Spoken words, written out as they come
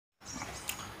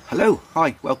Hello,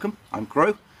 hi, welcome, I'm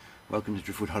Crow. Welcome to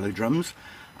Driftwood Hollow Drums.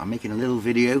 I'm making a little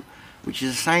video which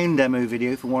is a sound demo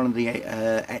video for one of the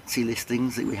Etsy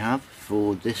listings that we have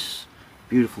for this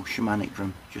beautiful shamanic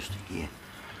drum just here.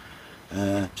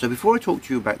 So before I talk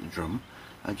to you about the drum,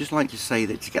 I'd just like to say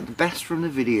that to get the best from the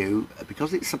video,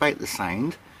 because it's about the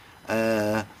sound,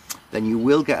 then you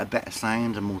will get a better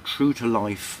sound, a more true to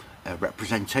life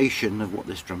representation of what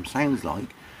this drum sounds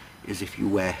like is if you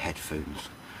wear headphones.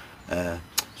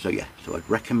 So I'd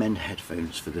recommend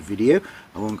headphones for the video.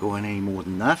 I won't go on any more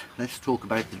than that. Let's talk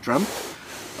about the drum.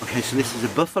 Okay, so this is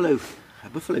a buffalo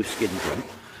skin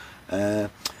drum.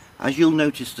 As you'll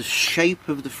notice, the shape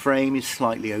of the frame is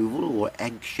slightly oval or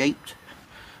egg shaped.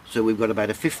 So we've got about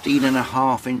a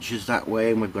 15.5 inches that way,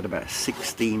 and we've got about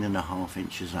 16.5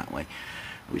 inches that way,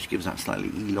 which gives that slightly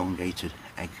elongated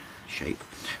egg shape,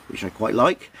 which I quite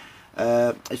like.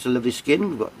 It's a lovely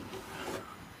skin. We've got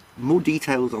more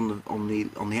details on the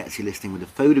Etsy listing with the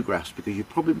photographs, because you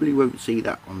probably won't see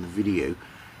that on the video.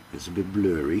 It's a bit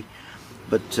blurry,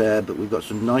 but we've got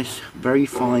some nice, very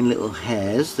fine little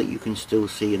hairs that you can still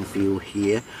see and feel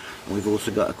here, and we've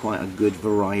also got quite a good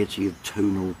variety of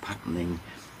tonal patterning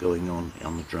going on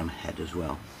the drum head as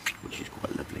well, which is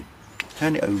quite lovely.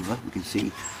 Turn it over, we can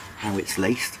see how it's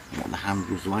laced and what the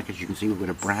handle's like. As you can see, we've got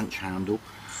a branch handle.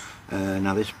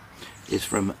 Now this is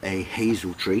from a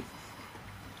hazel tree,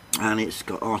 and it's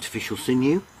got artificial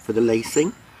sinew for the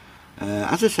lacing.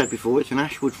 As I said before, it's an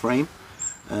ashwood frame.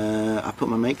 I put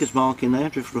my maker's mark in there,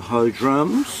 Driftwood Hollow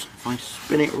Drums. If I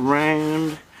spin it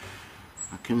round,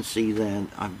 I can see then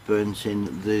I've burnt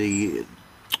in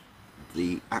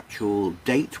the actual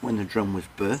date when the drum was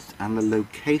birthed and the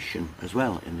location as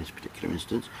well in this particular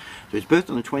instance. So it's birthed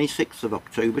on the 26th of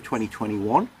October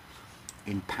 2021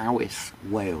 in Powys,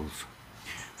 Wales,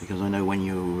 because I know when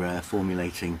you're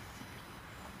formulating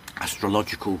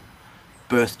astrological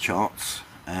birth charts,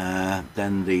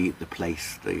 then the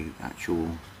place, the actual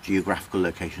geographical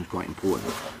location is quite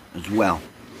important as well.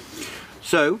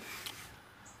 So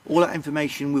all that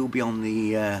information will be on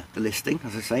the listing,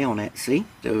 as I say, on Etsy.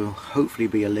 There will hopefully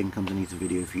be a link underneath the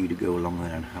video for you to go along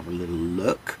there and have a little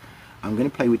look. I'm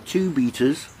going to play with two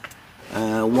beaters.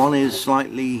 One is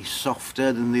slightly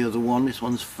softer than the other one. This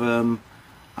one's firm,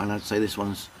 and I'd say this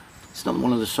one's, it's not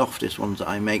one of the softest ones that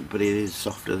I make, but it is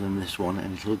softer than this one,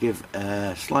 and it'll give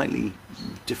a slightly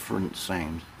different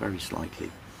sound, very slightly.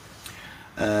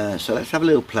 So let's have a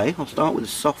little play. I'll start with a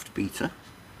soft beater.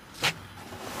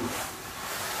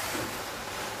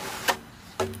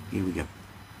 Here we go.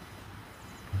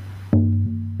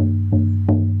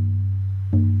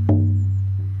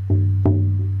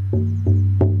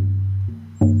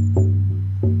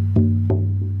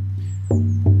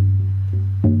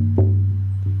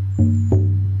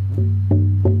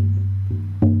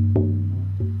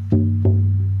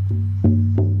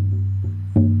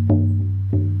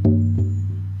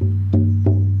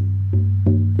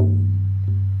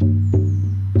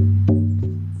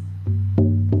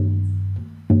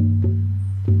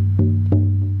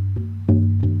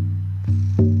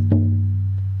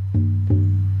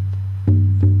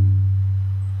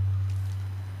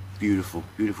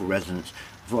 Beautiful resonance.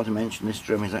 I forgot to mention this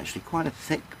drum is actually quite a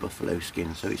thick buffalo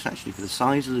skin, so it's actually, for the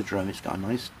size of the drum, it's got a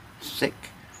nice thick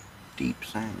deep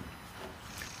sound.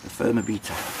 A firmer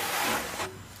beater.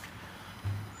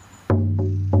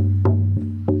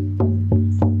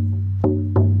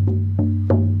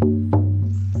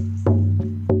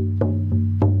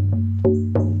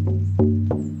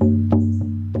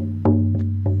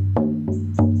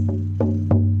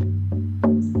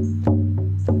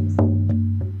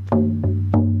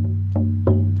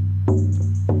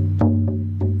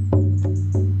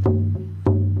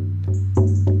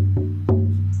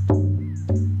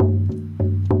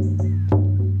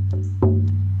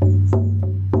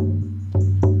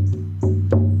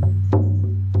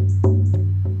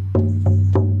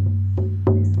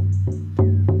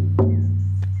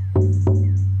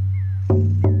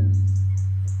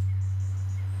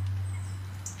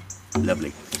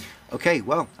 Lovely. Okay,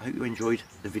 well, I hope you enjoyed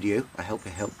the video. I hope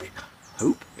it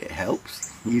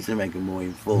helps you to make a more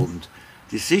informed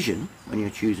decision when you're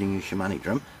choosing your shamanic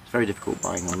drum. It's very difficult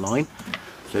buying online,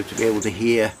 so to be able to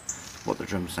hear what the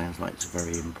drum sounds like is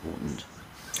very important.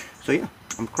 So yeah,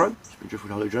 I'm Crow. It's been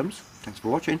Driftwood Hollow Drums. Thanks for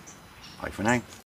watching. Bye for now.